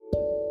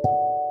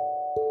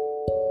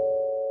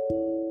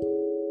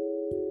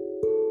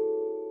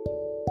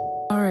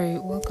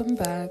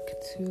welcome back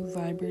to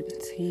Vibrant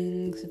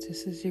Things.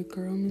 This is your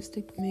girl,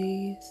 Mystic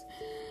Maze.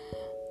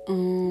 I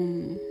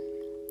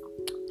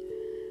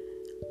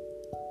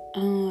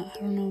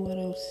don't know what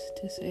else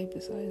to say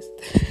besides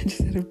that. I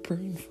just had a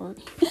brain fart.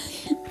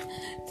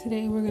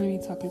 Today we're going to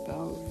be talking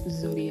about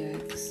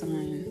zodiac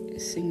sign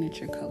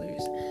signature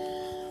colors.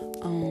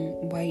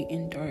 White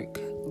and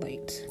dark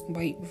light.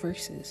 White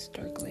versus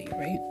dark light,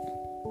 right?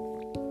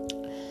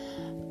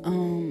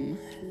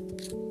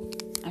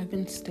 I've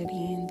been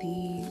studying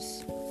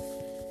these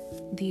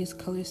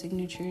color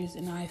signatures,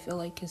 and I feel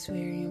like it's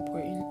very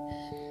important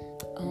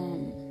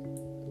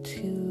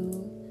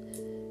to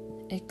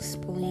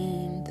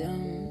explain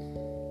them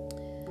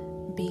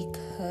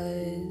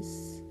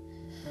because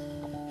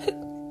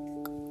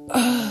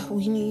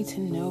we need to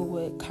know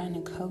what kind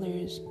of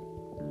colors,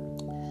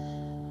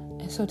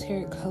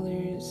 esoteric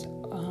colors,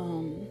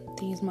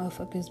 these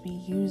motherfuckers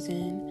be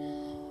using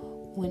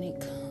when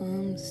it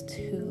comes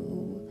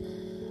to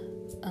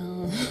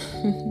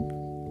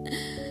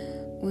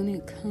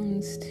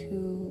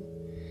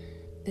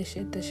the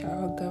shit the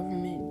shadow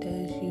government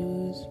does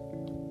use,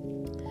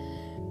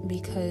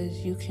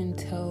 because you can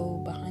tell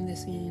behind the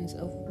scenes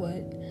of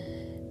what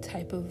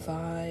type of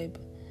vibe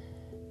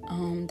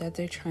that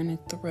they're trying to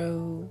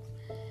throw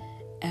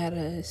at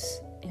us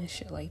and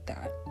shit like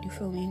that. You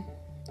feel me?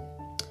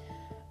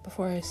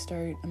 Before I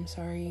start, I'm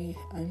sorry,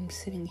 I'm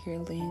sitting here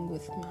laying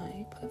with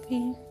my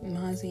puppy,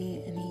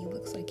 Mozzie, and he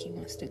looks like he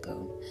wants to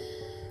go.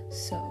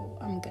 So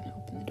I'm gonna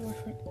open the door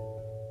for him.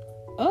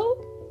 Oh,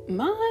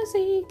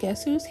 Mozzie,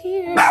 guess who's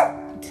here?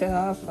 Fuck.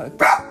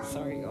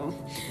 Sorry, y'all.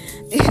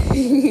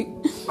 He's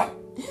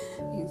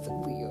a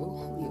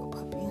Leo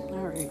puppy.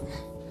 Alright.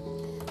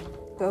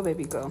 Go,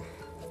 baby, go.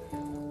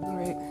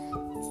 Alright.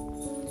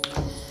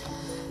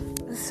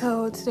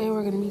 So today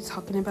we're going to be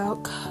talking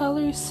about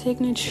color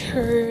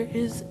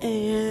signatures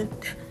and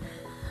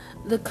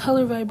the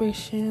color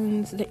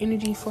vibrations, the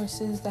energy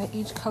forces that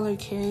each color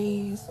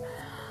carries.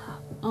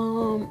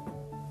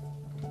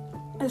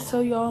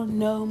 So y'all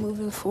know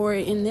moving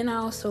forward. And then I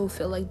also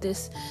feel like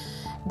this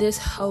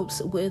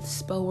helps with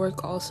spell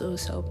work also.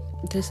 So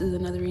this is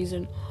another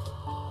reason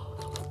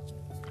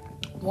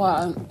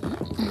why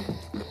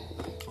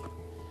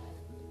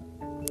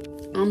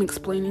I'm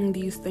explaining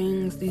these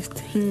things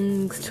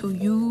to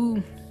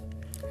you.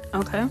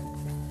 Okay.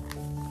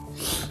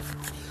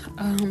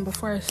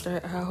 Before I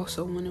start, I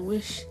also want to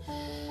wish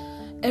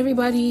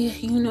everybody,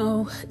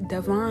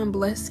 divine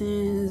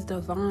blessings,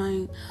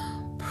 divine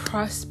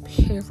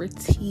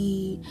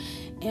prosperity,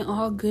 and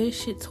all good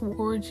shit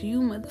towards you,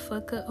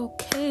 motherfucker.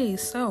 Okay,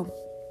 so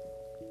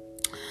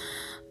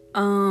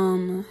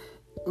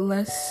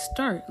let's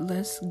start.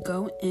 Let's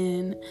go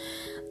in.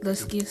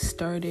 Let's get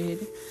started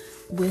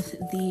with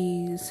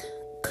these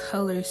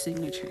color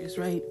signatures,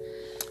 right?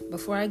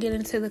 Before I get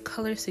into the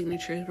color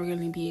signatures, we're going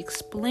to be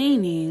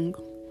explaining,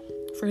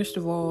 first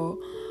of all,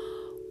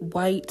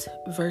 white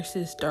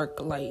versus dark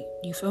light.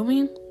 You feel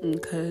me?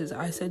 Because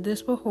I said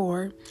this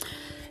before,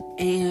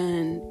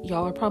 and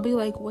y'all are probably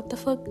like, what the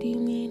fuck do you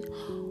mean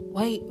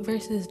white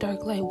versus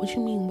dark light? What you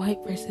mean white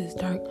versus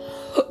dark?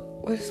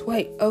 What's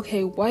white?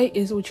 Okay, white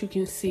is what you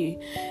can see,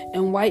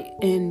 and white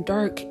and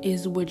dark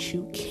is what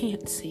you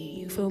can't see.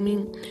 You feel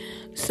me?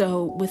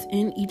 So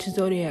within each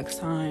zodiac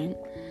sign,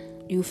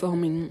 you feel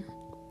me,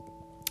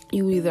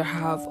 you either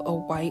have a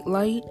white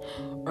light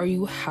or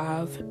you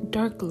have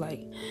dark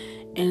light.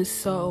 And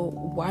so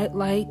white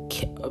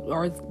light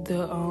or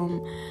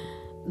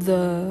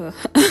the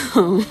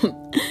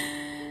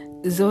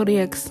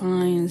zodiac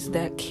signs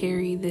that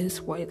carry this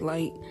white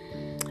light,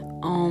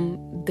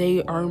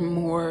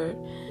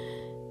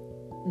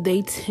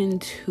 they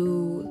tend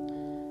to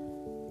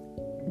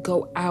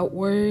go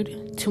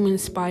outward to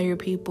inspire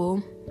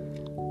people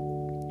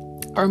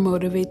or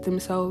motivate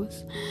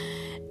themselves,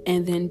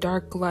 and then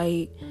dark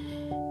light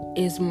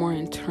is more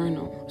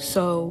internal.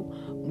 So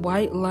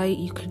white light,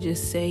 you could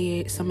just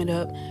sum it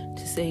up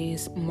to say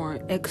is more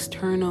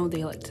external.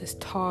 They like to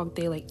talk,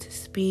 they like to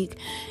speak,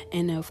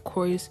 and of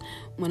course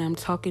when I'm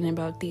talking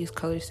about these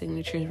color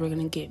signatures, we're going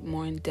to get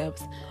more in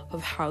depth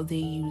of how they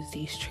use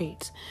these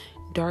traits.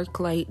 Dark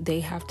light, they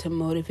have to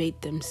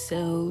motivate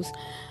themselves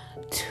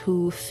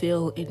to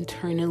feel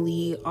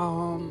internally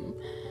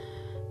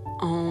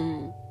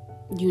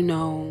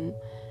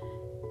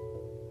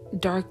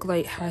dark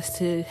light has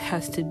to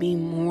be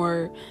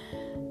more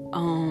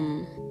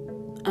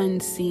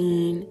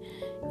unseen.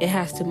 It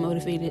has to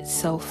motivate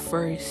itself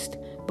first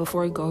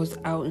before it goes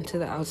out into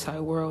the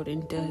outside world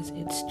and does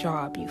its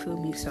job. You feel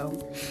me? So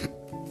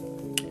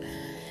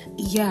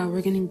yeah,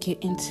 we're gonna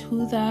get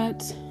into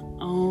that.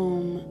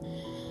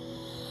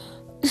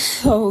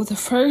 So the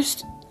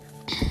first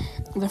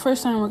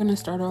sign we're gonna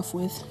start off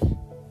with,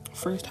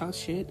 first house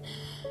shit,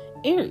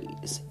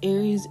 Aries.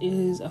 Aries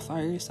is a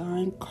fire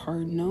sign,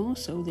 cardinal,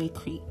 so they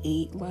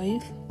create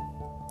life.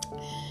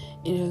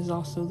 It is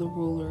also the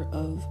ruler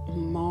of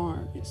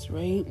Mars,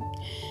 right?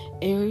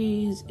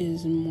 Aries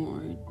is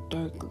more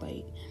dark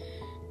light.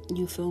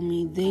 You feel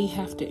me? They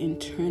have to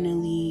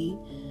internally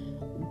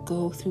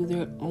go through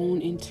their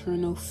own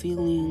internal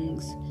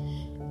feelings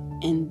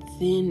and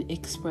then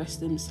express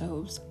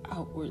themselves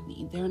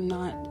outwardly. They're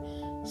not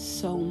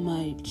so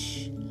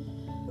much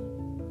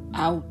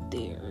out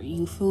there,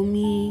 you feel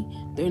me?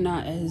 They're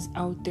not as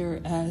out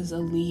there as a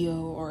Leo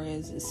or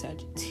as a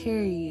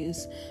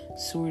Sagittarius,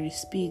 so to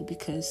speak,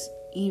 because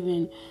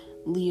even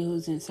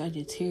Leos and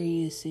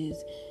Sagittariuses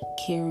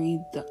carry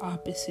the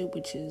opposite,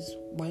 which is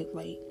white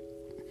light.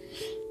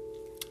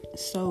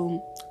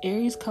 So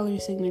Aries color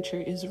signature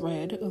is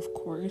red, of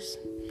course.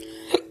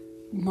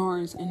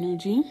 Mars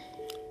energy,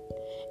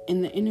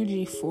 and the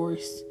energy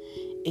force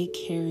it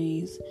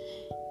carries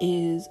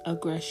is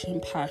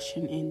aggression,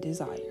 passion, and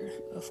desire,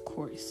 of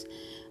course,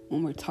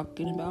 when we're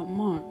talking about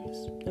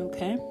Mars,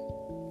 okay?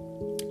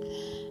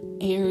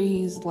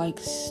 Aries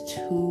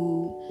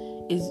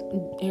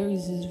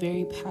is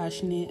very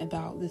passionate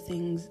about the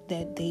things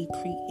that they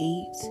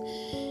create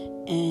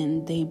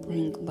and they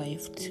bring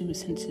life to,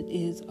 since it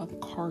is a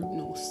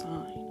cardinal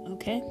sign,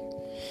 okay?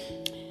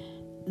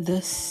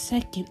 The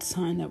second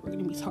sign that we're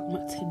going to be talking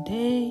about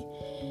today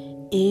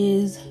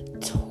is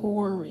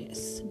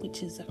Taurus,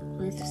 which is an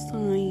earth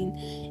sign.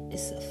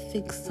 It's a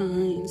fixed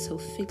sign, so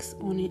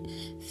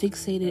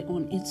fixated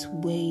on its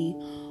way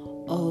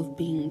of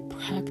being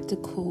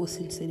practical,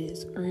 since it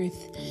is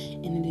earth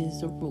and it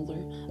is the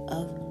ruler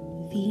of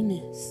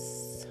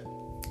Venus.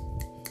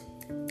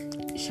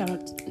 Shout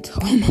out to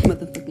all my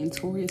motherfucking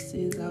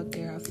Tauruses out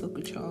there. I fuck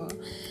with y'all.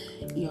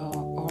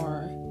 Y'all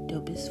are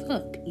dope as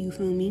fuck, you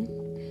feel me?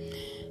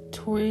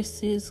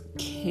 Tauruses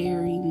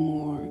carry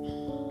more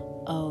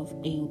of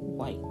a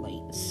white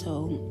light,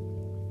 so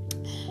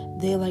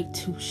they like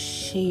to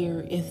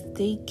share, if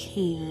they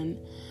can,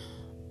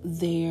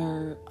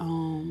 their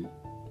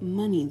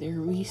money, their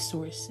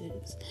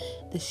resources,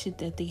 the shit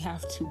that they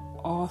have to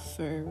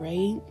offer,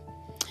 right?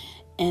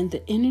 And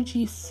the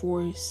energy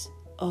force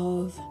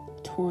of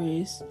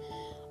Taurus,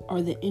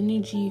 or the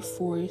energy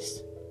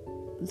force,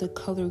 the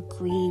color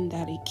green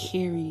that it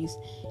carries,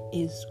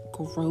 is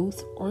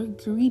growth or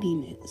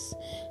greediness.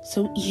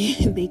 So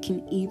they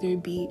can either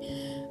be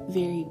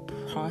very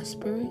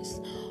prosperous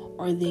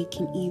or they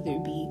can either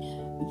be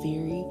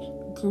very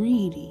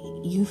greedy.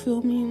 You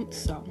feel me?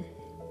 So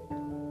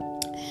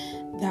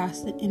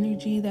that's the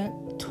energy that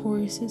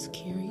Tauruses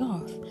carry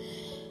off.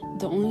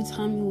 The only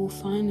time you will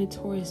find a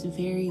Taurus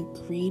very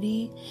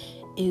greedy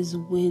is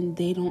when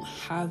they don't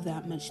have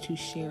that much to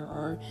share,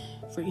 or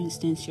for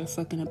instance, you're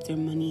fucking up their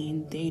money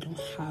and they don't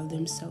have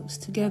themselves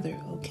together,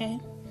 okay?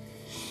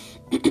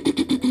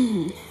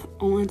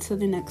 On to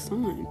the next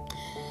sign.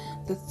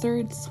 The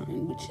third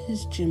sign, which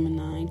is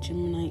Gemini.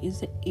 Gemini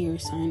is an air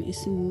sign.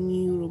 It's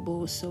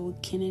mutable, so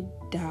it can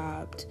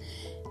adapt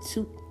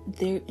to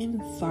their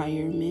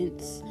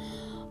environments.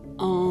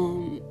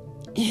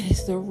 It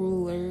is the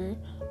ruler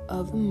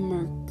of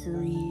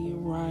Mercury,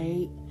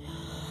 right?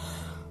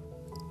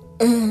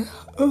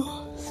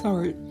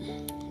 Sorry.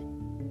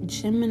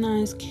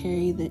 Geminis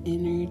carry the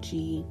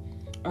energy,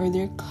 or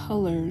their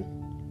color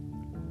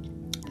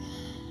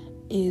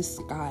is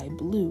sky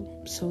blue.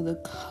 So the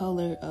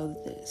color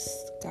of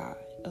this sky,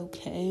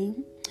 okay?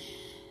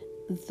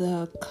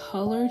 The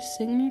color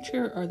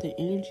signature, or the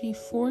energy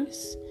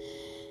force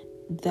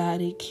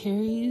that it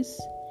carries,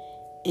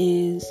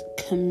 is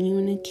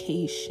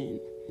communication,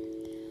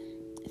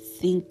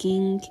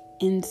 thinking,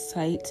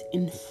 insight,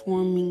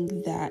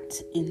 informing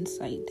that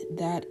insight.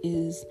 That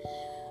is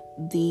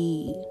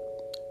the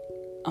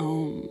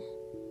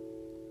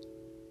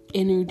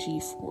energy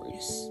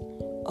force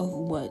of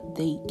what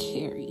they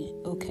carry,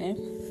 okay?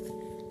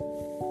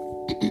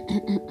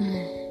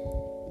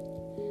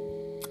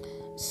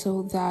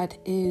 So that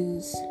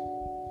is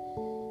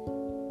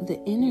the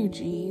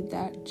energy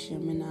that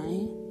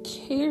Gemini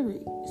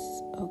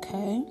carries,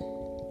 okay?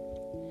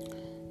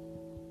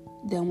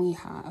 Then we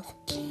have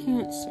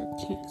Cancer.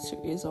 Cancer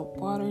is a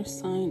water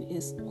sign.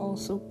 It's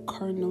also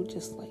cardinal,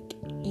 just like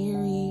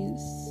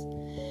Aries.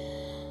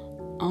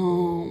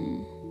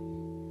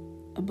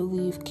 I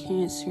believe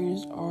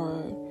Cancers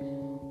are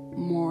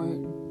more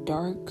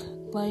dark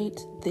light.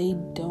 They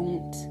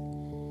don't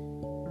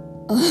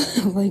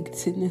like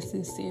to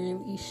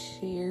necessarily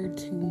share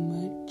too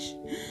much.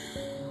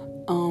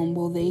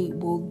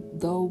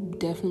 They'll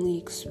definitely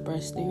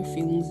express their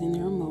feelings and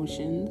their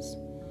emotions.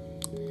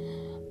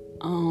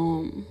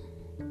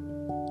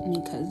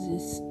 Because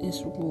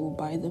it's ruled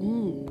by the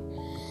moon.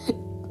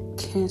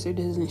 Cancer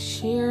doesn't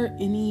share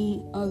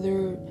any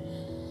other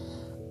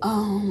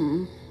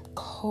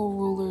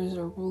co-rulers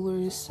or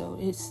rulers, so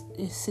it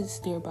sits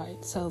there by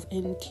itself.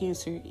 And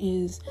Cancer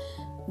is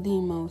the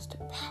most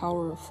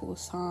powerful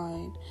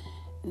sign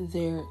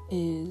there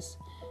is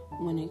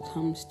when it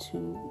comes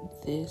to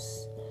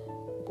this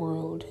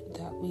world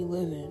that we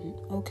live in.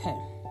 Okay.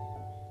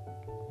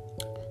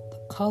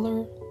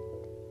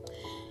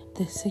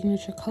 The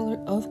signature color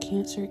of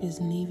Cancer is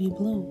navy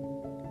blue,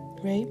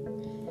 right?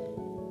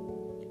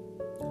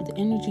 The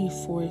energy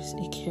force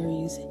it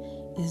carries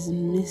is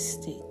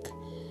mystic,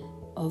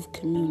 of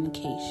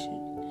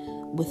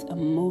communication with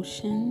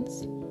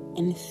emotions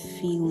and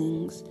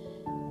feelings,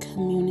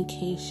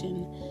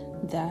 communication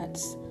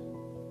that's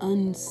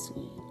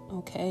unseen,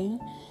 okay?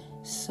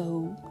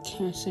 So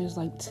Cancers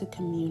like to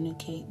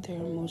communicate their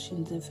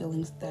emotions and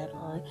feelings that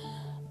are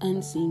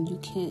unseen. You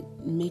can't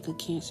make a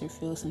Cancer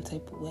feel some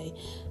type of way.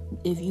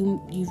 If you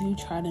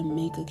try to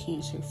make a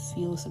Cancer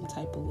feel some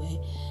type of way,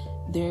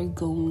 they're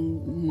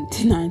going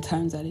to 9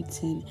 times out of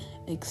 10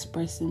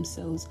 express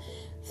themselves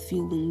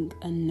feeling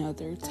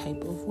another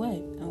type of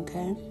way.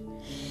 Okay.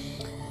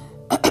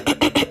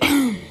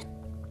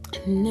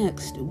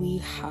 Next, we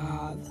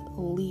have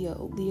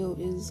Leo. Leo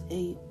is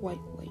a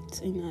white light,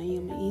 and I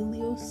am a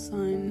Leo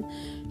sun.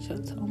 Shout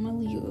out to all my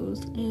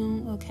Leos.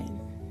 Okay.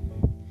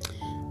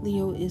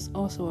 Leo is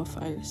also a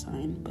fire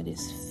sign, but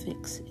it's a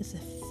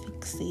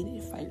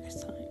fixated fire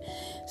sign.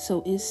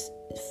 So it's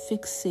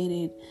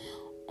fixated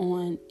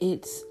on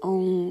its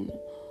own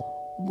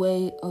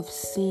way of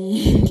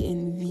seeing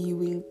and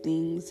viewing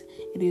things.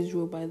 It is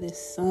ruled by the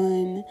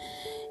sun.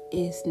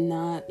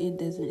 It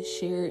doesn't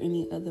share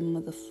any other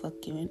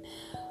motherfucking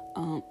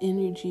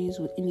energies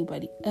with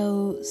anybody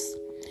else.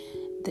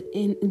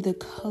 The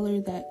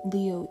color that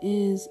Leo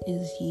is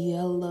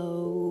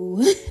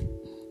yellow.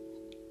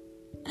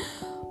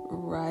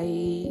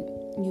 Right?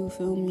 You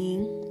feel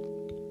me?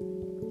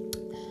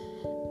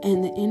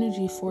 And the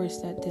energy force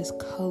that this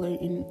color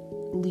in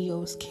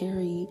Leos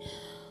carry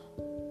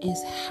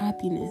is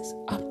happiness,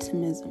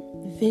 optimism,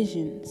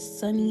 vision,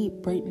 sunny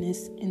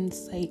brightness,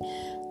 insight,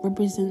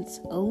 represents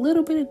a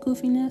little bit of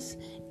goofiness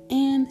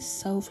and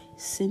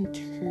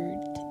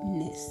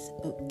self-centeredness.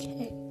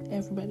 Okay,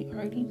 everybody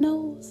already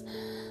knows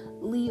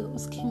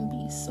Leos can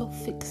be so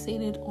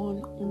fixated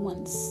on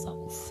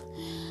oneself.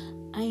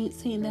 I ain't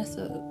saying that's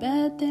a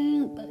bad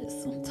thing, but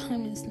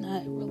sometimes it's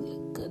not really a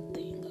good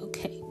thing.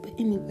 Okay, but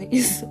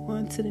anyways,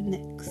 on to the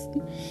next.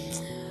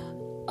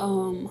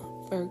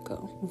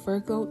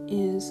 Virgo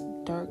is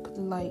dark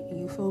light,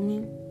 you feel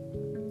me?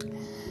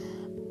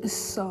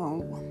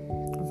 So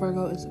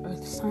Virgo is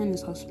earth sign,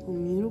 is also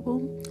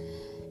immutable.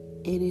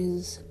 It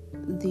is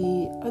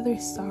the other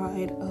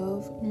side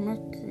of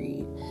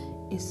Mercury.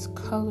 Its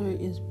color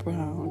is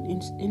brown.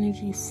 Its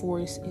energy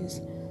force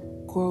is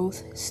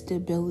growth,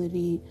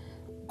 stability,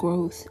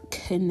 growth,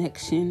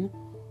 connection,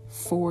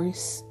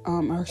 force,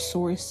 our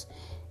source,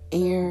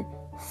 air,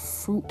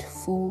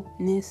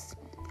 fruitfulness,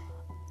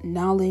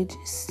 knowledge,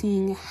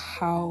 seeing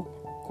how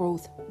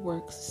growth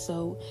works.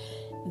 So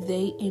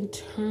they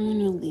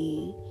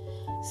internally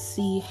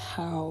see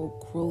how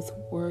growth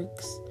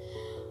works,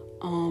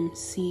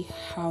 see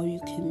how you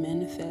can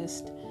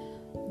manifest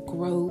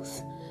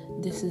growth.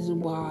 This is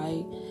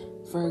why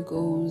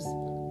Virgos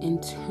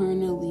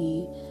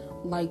internally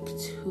like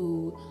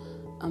to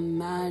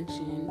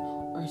imagine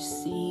or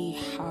see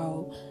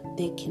how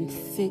they can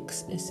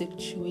fix a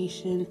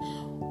situation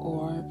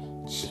or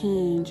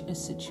change a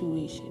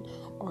situation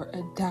or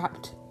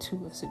adapt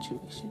to a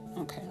situation.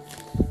 Okay.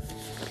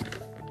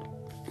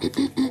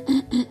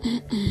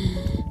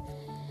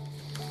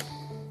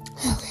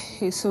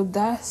 Okay, so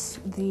that's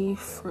the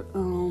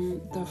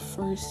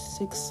first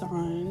 6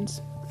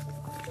 signs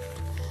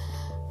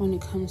when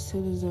it comes to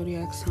the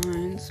zodiac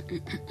signs.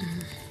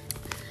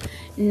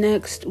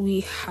 Next,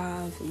 we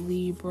have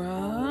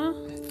Libra.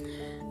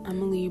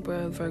 I'm a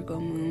Libra, Virgo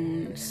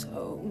moon,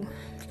 so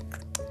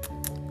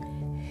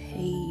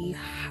hey,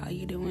 how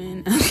you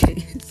doing?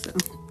 Okay, so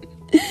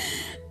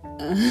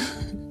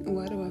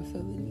why do I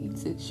feel the need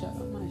to shout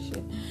out my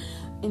shit?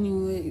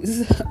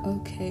 Anyways,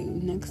 okay,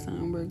 next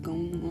sign we're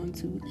going on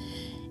to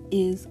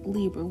is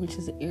Libra, which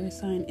is an air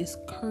sign. It's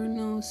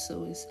cardinal,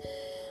 so it's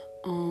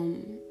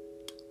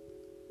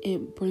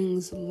it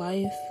brings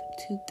life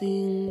to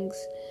things.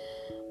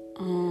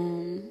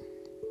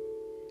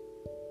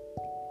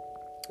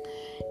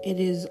 It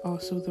is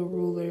also the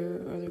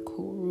ruler or the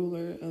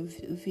co-ruler of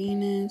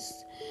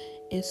Venus.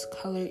 Its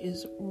color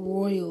is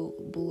royal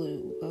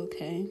blue,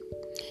 okay?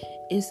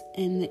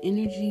 And the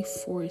energy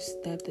force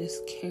that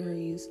this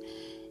carries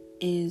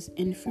is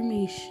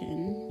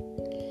information,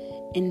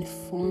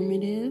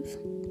 informative,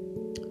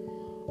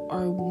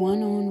 or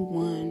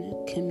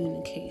one-on-one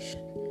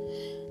communication.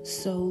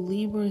 So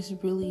Libras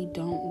really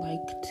don't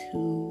like to,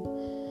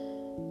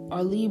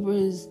 or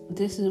Libras,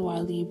 this is why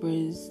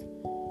Libras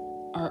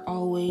are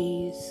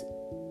always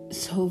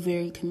so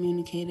very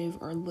communicative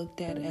or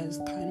looked at as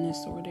kind of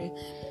sort of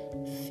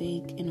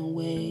fake in a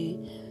way,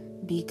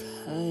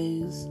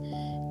 because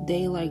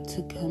they like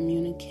to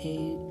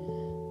communicate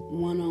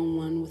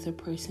one-on-one with a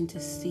person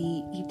to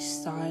see each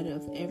side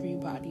of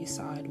everybody's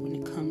side when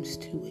it comes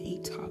to a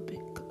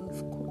topic,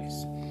 of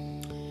course,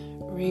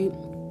 right?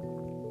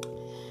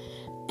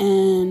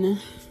 And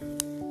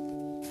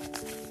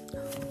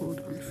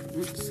hold on for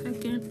 1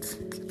 second.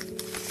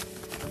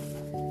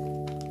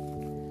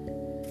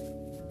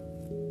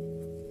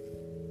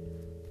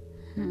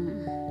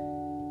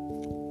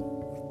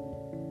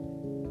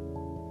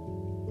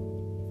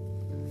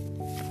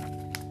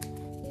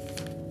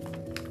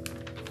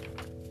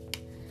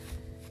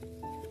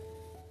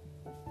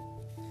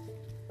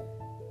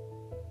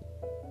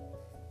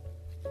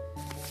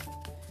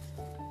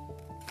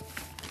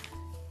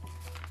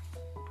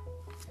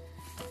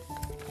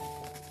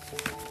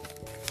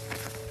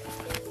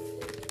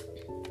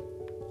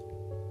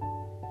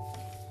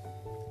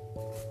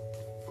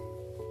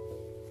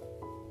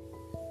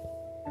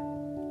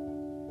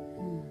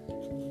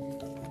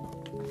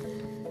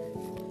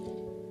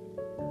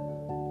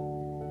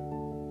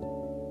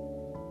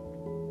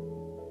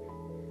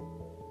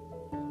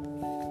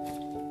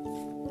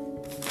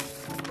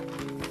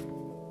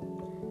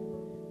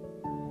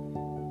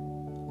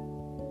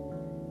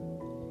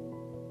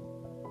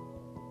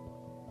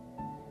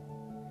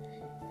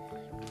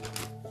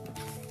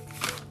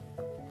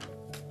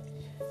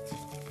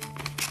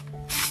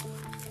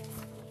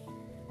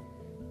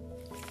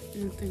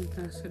 think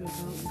that's it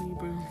about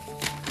Libra.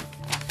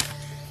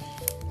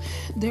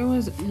 There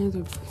was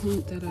another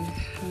point that I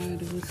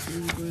had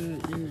with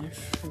Libra and I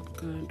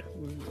forgot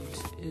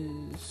what it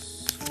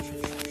is.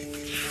 Okay.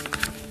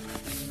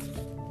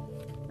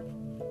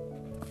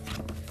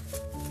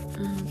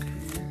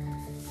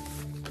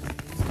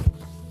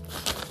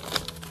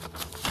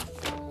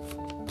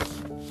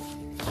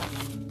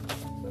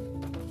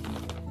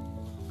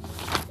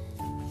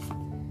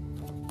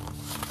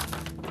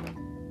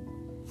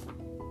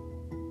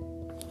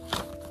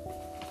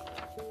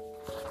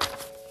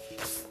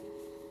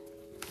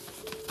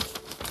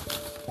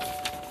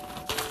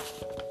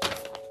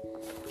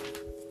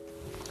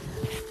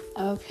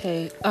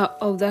 Okay.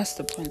 Oh, that's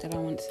the point that I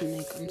wanted to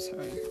make. I'm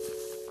sorry.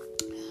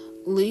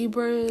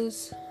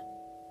 Libras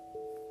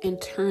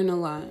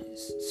internalize,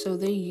 so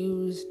they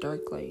use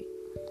dark light.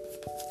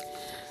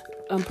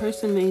 A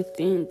person may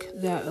think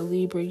that a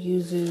Libra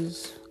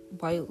uses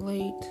white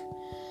light,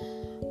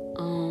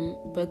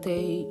 but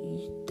they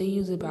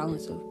use a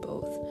balance of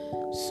both.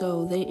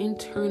 So they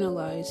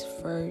internalize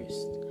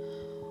first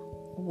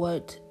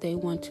what they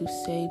want to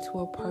say to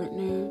a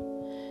partner,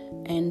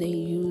 and they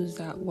use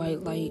that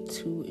white light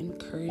to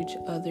encourage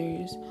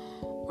others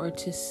or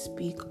to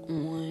speak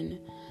on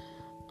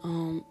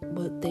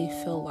what they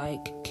feel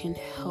like can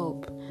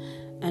help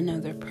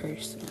another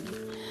person.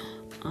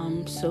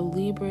 So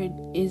Libra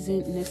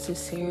isn't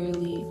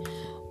necessarily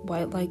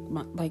white like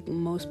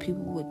most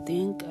people would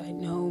think. I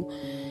know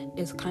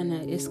it's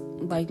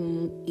like,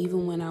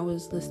 even when I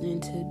was listening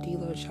to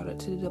D-Lo, shout out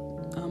to the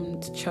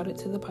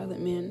Pilot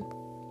Man.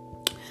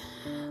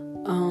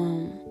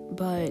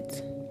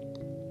 But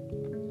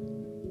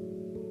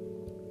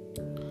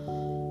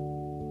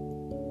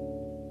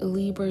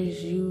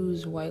Libras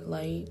use white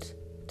light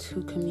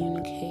to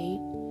communicate,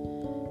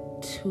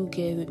 to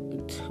give,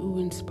 to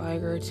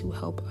inspire, to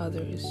help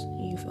others.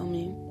 You feel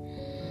me?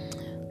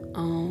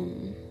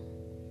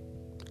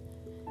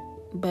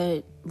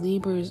 But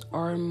Libras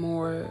are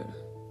more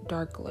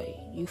dark light.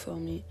 You feel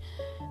me?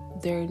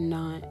 They're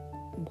not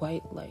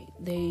white light.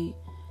 They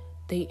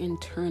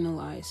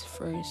internalize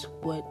first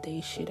what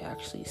they should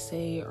actually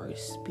say or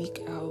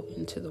speak out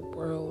into the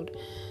world,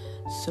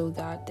 so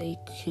that they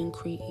can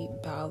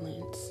create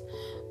balance.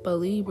 But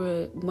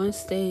Libra,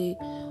 once they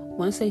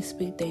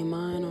speak their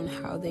mind on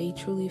how they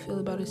truly feel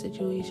about a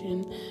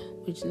situation,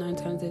 which 9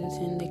 times out of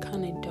 10 they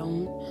kind of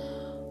don't,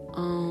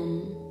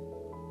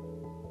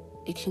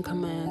 it can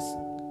come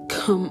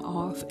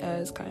off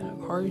as kind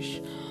of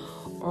harsh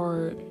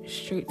or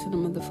straight to the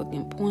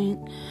motherfucking point.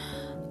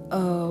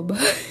 But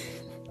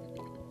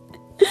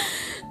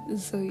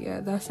so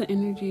yeah, that's the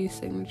energy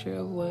signature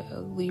of what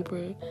a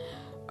Libra,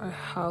 or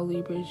how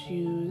Libras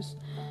use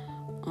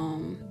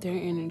their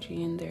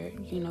energy and their,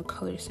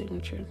 color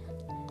signature.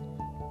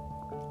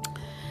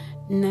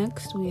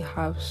 Next, we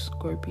have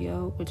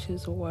Scorpio, which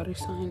is a water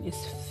sign.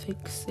 It's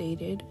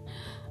fixated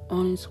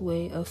on its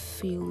way of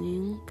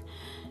feeling.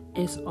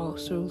 It's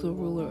also the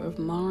ruler of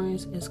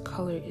Mars. Its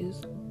color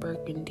is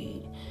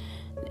burgundy.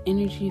 The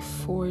energy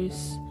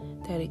force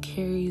that it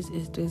carries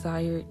is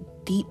desire,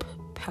 deep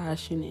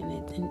passion and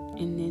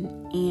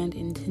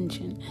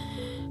intention.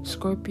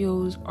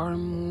 Scorpios are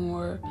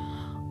more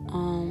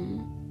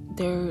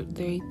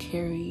they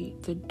carry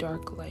the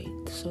dark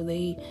light, so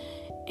they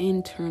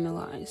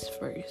internalize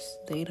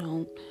first. They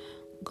don't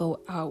go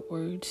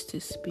outwards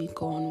to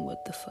speak on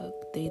what the fuck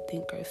they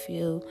think or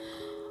feel.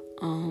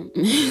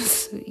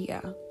 So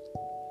yeah.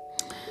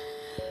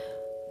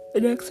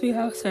 Next we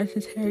have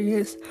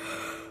Sagittarius.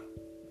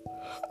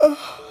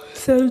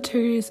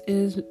 Sagittarius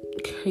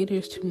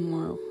caters to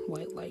more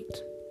white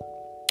light.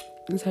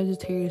 And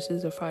Sagittarius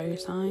is a fire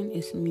sign.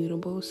 It's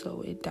mutable,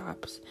 so it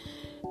adapts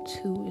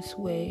to its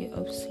way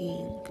of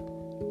seeing.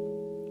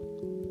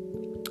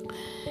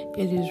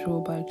 It is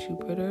ruled by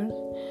Jupiter.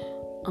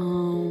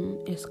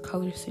 Its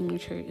color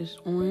signature is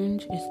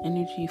orange. Its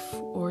energy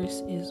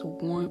force is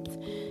warmth,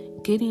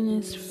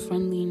 giddiness,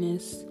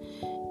 friendliness,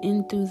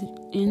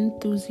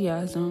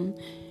 enthusiasm,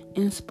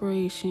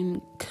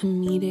 inspiration,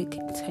 comedic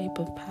type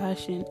of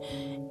passion,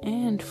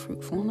 and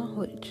fruitful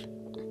knowledge.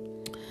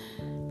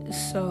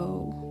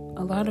 So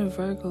a lot of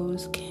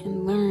Virgos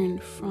can learn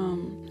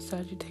from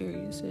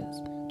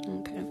Sagittariuses.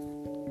 Okay,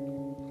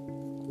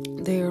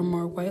 they are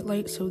more white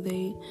light, so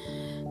they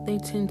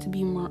tend to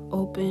be more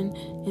open,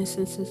 and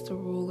since it's the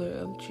ruler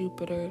of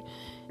Jupiter,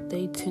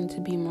 they tend to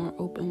be more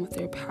open with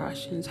their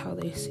passions, how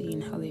they see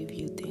and how they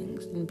view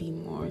things, and be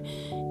more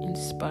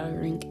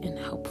inspiring and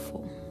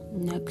helpful.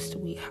 Next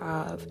we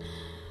have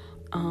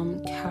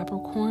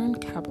Capricorn.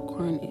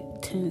 Capricorn,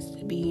 it tends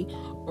to be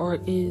or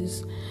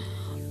is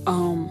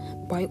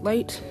white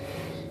light,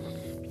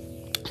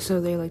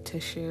 so they like to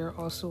share,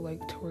 also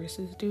like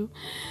Tauruses do.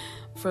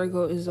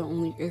 Virgo is the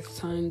only earth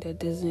sign that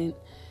doesn't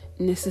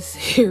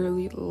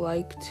necessarily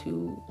like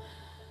to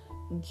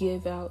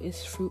give out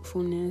its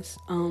fruitfulness.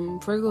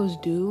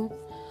 Virgos do,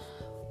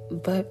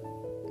 but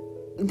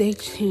they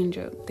change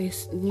up. They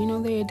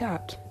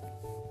adapt.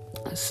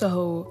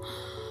 So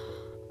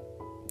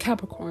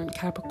Capricorn.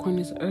 Capricorn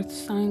is earth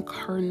sign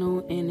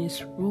cardinal and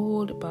is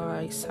ruled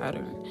by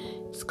Saturn.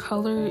 Its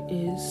color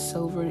is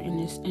silver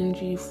and its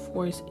energy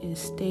force is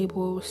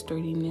stable,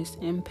 sturdiness,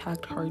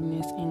 impact,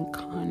 hardness, and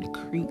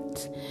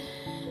concrete.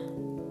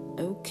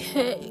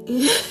 Okay,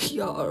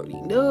 y'all already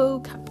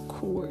know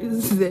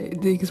Capricorns.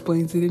 That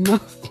explains it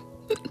enough.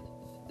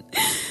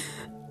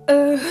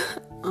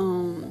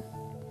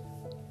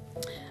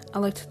 I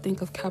like to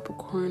think of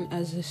Capricorn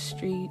as the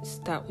streets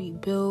that we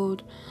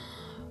build,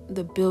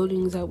 the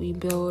buildings that we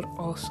build,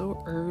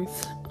 also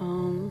earth.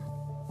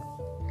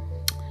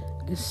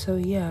 So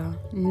yeah,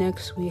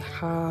 next we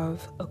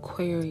have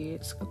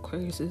Aquarius.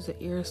 Aquarius is an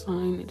air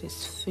sign. It is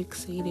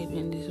fixated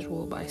and is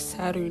ruled by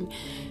Saturn,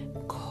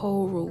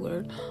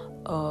 co-ruler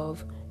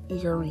of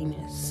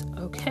Uranus.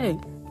 Okay,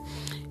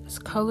 its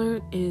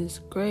color is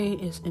gray.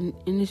 Its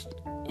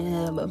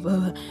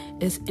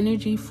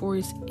energy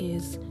force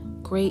is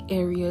gray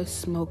area,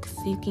 smoke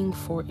seeking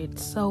for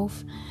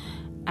itself,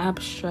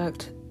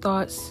 abstract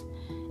thoughts,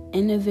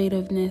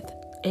 innovative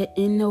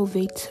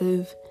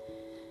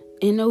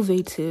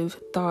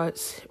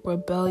thoughts,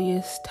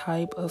 rebellious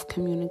type of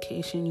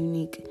communication,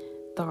 unique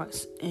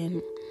thoughts.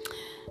 And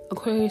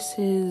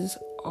Aquariuses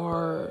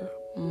are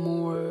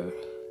more,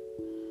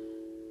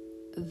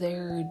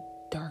 they're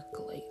dark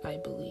light, I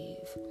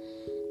believe.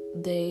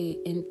 They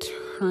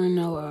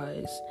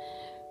internalize,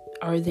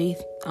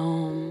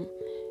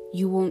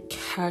 you won't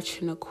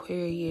catch an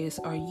Aquarius,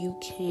 or you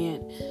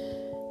can't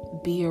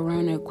be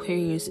around an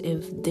Aquarius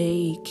if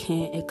they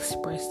can't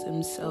express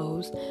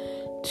themselves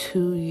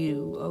to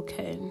you,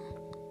 okay?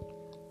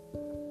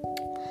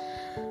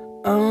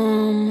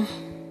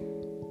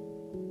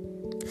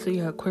 So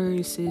yeah,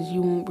 Aquariuses,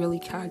 you won't really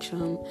catch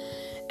them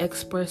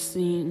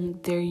expressing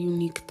their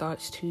unique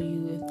thoughts to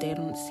you if they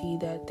don't see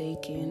that they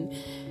can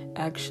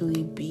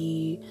actually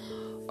be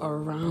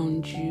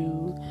around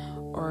you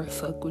or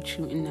fuck with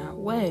you in that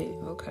way,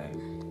 okay?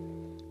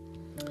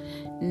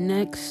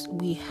 Next,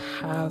 we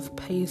have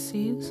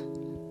Pisces.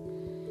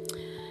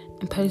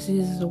 And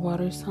Pisces is a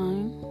water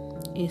sign.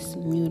 It's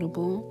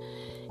mutable.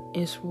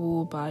 It's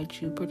ruled by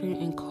Jupiter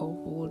and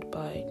co-ruled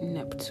by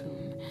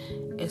Neptune.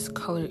 Its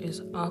color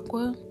is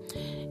aqua,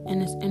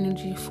 and its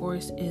energy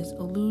force is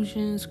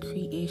illusions,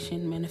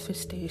 creation,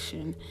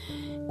 manifestation,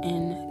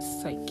 and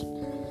psyche.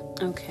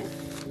 Okay.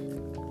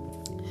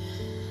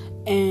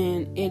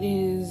 And it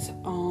is,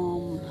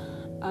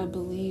 I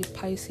believe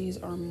Pisces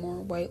are more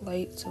white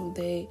light, so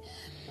they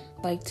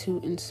like to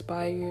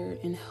inspire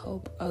and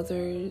help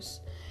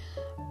others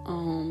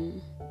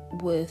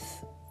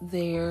with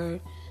their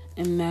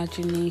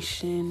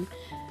imagination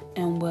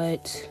and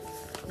what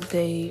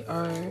they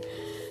are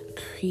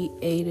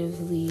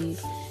creatively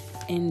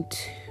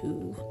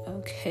into,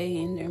 okay,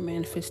 in their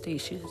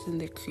manifestations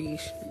and their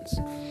creations.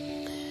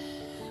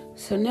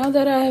 So now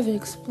that I have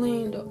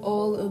explained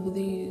all of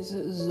these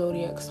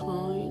zodiac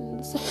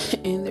signs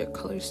and their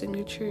color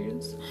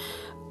signatures,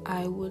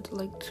 I would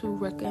like to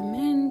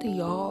recommend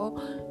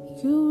y'all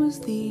use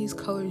these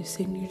color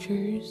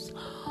signatures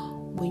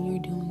when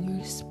you're doing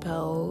your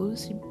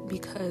spells,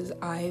 because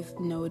I've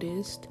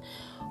noticed,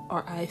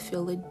 or I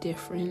feel a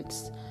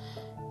difference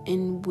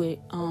in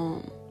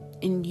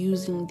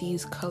using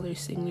these color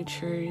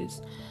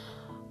signatures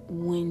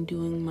when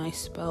doing my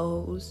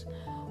spells.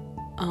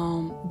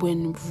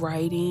 When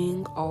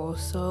writing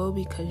also,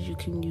 because you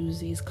can use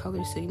these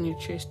color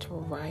signatures to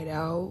write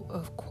out,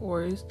 of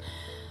course,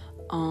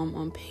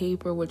 on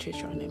paper what you're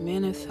trying to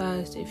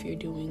manifest. If you're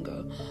doing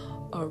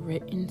a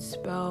written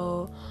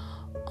spell,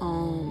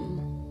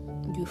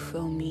 you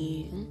feel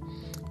me,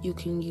 you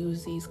can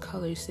use these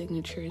color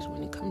signatures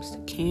when it comes to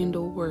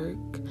candle work.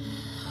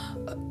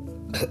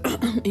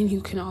 And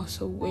you can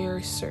also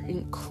wear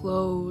certain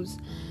clothes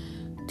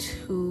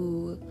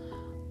to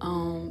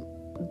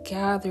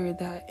gather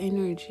that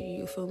energy,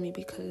 you feel me,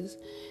 because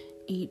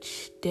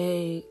each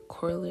day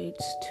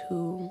correlates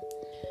to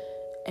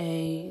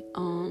a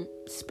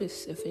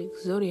specific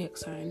zodiac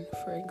sign.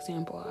 For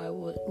example, I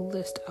would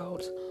list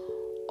out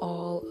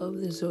all of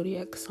the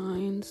zodiac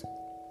signs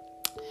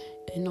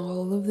and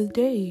all of the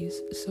days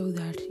so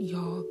that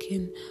y'all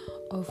can,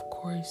 of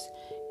course,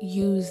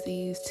 use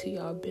these to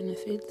y'all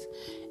benefits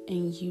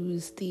and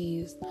use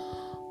these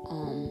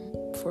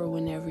for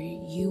whenever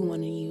you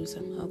want to use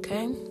them,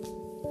 okay?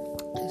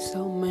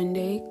 So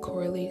Monday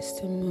correlates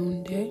to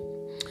Moon Day,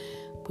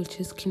 which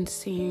is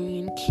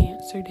Cancerian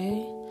Cancer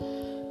Day.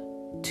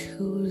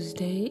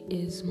 Tuesday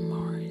is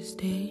Mars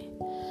Day,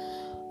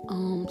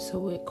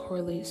 so it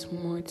correlates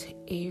more to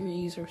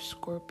Aries or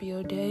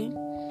Scorpio Day.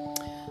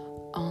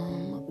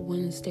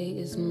 Wednesday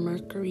is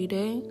Mercury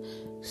Day,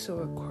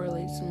 so it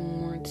correlates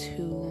more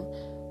to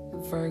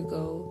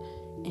Virgo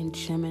and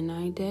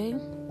Gemini Day.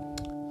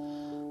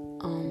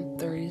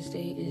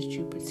 Thursday is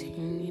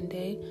Jupiterian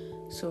Day,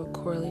 so it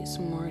correlates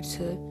more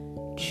to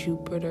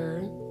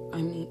Jupiter.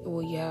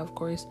 Of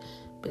course,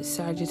 but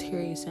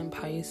Sagittarius and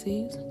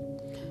Pisces.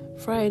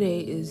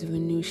 Friday is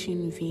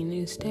Venusian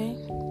Venus Day,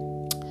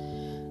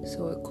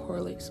 so it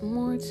correlates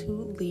more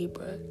to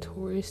Libra,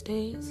 Taurus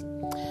days.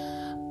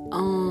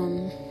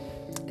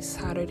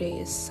 Saturday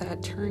is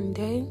Saturn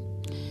Day,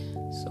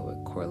 so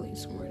it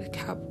correlates more to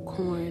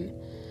Capricorn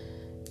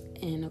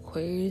and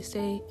Aquarius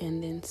Day,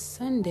 and then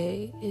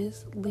Sunday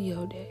is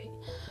Leo Day,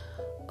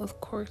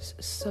 of course.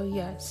 So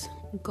yes,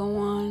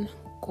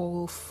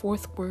 go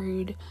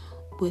forthward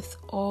with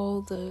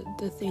all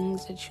the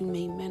things that you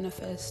may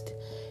manifest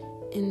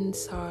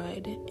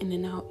inside, in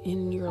and out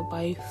in your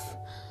life.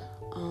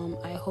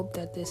 I hope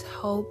that this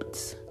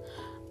helped.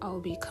 I'll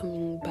be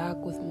coming back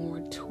with more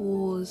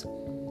tools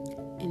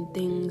and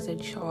things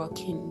that y'all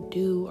can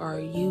do or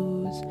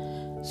use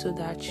so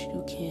that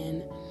you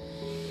can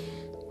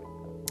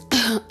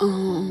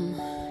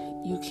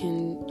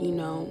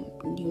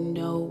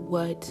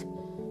what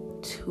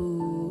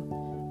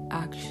to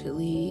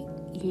actually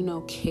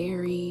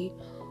carry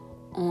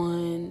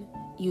on,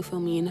 you feel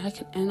me?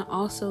 And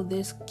also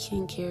this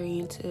can carry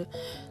into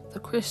the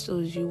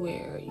crystals you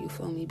wear, you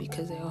feel me?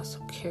 Because they also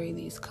carry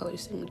these color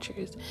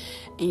signatures,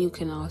 and you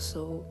can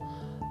also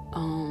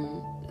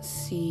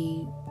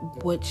see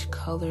which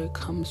color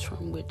comes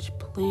from which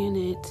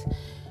planet,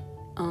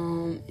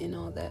 and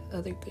all that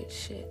other good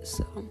shit.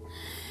 So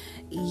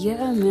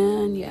yeah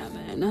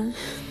man.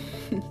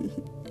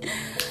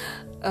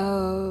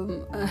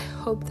 I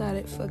hope that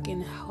it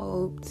fucking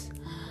helped.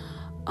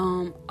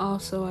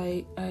 Also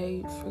I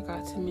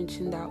forgot to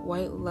mention that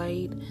white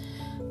light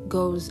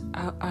goes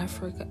out. I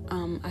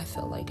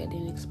felt like I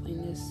didn't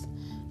explain this,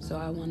 so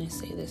I want to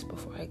say this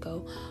before I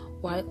go.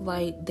 White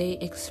light, they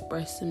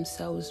express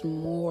themselves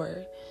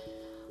more.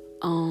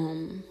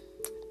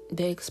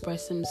 They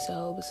express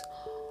themselves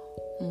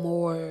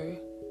more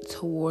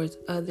towards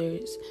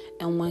others,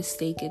 and once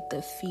they get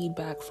the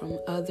feedback from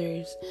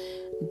others,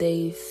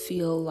 they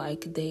feel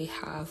like they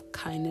have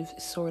kind of,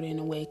 sort of in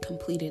a way,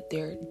 completed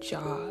their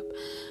job.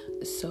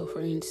 So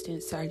for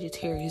instance,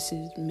 Sagittarius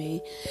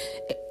may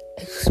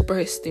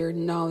express their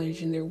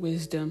knowledge and their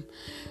wisdom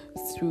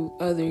through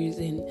others,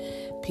 and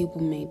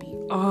people may be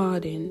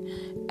awed and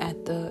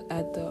at the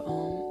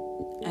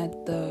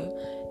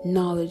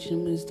knowledge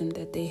and wisdom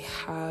that they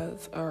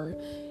have or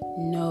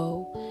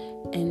know.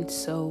 And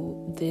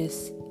so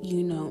this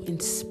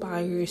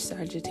inspires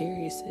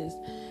Sagittarius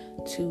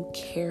to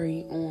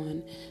carry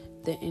on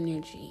the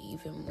energy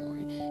even more,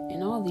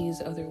 and all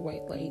these other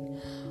white light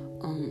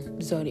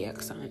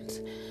zodiac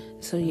signs.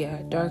 So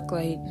yeah, dark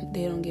light,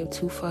 they don't give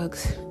two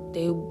fucks.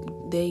 They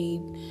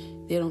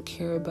don't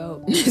care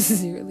about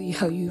necessarily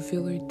how you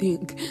feel or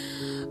think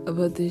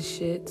about this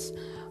shit.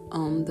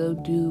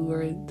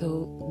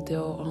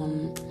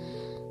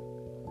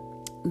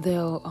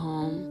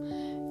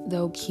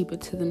 They'll keep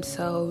it to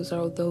themselves,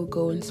 or they'll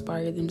go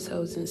inspire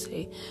themselves and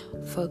say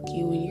fuck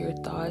you and your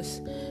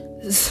thoughts.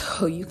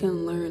 So you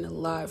can learn a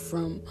lot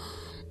from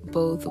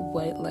both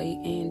white light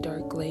and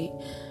dark light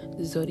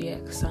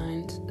zodiac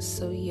signs.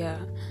 So yeah,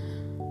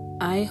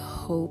 I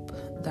hope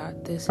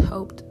that this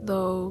helped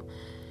though.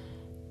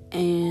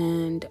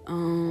 And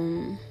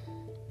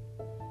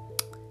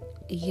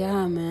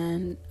yeah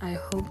man, I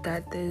hope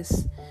that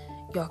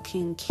y'all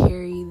can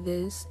carry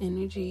this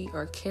energy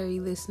or carry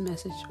this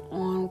message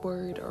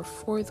onward or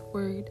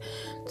forthward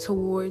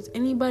towards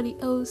anybody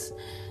else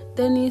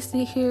that needs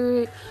to hear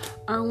it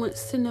or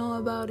wants to know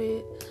about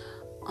it.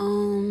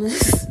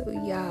 So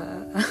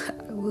yeah,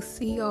 I will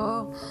see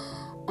y'all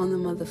on the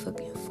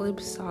motherfucking flip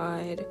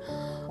side.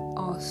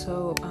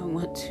 Also, I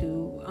want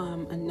to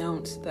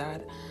announce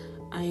that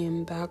I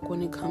am back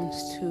when it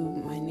comes to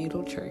my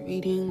natal chart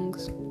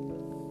readings.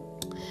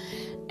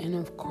 And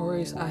of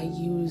course, I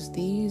use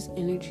these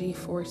energy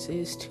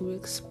forces to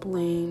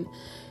explain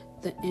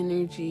the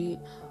energy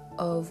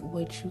of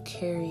what you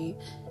carry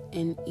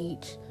in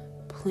each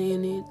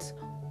planet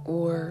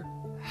or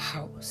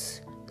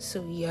house.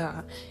 So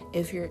yeah,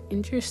 if you're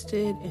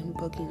interested in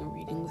booking a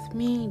reading with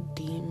me,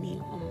 DM me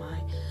on my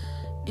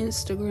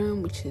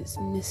Instagram, which is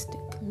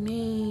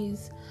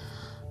mysticmaze_,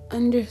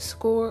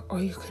 or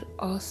you could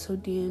also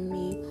DM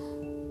me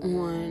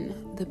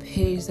on the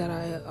page that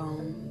I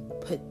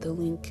put the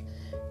link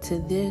to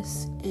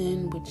this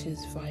in, which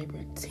is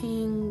Vibrant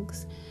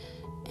Tings.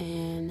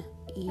 And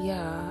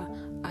yeah,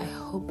 I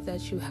hope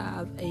that you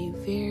have a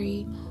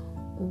very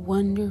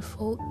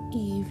wonderful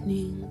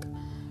evening,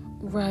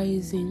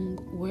 rising,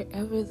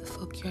 wherever the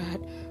fuck you're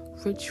at,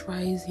 rich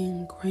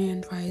rising,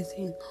 grand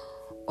rising,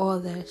 all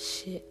that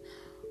shit.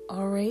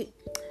 Alright,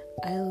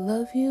 I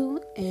love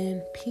you,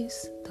 and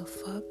peace the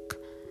fuck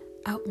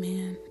out,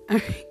 man.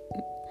 Alright.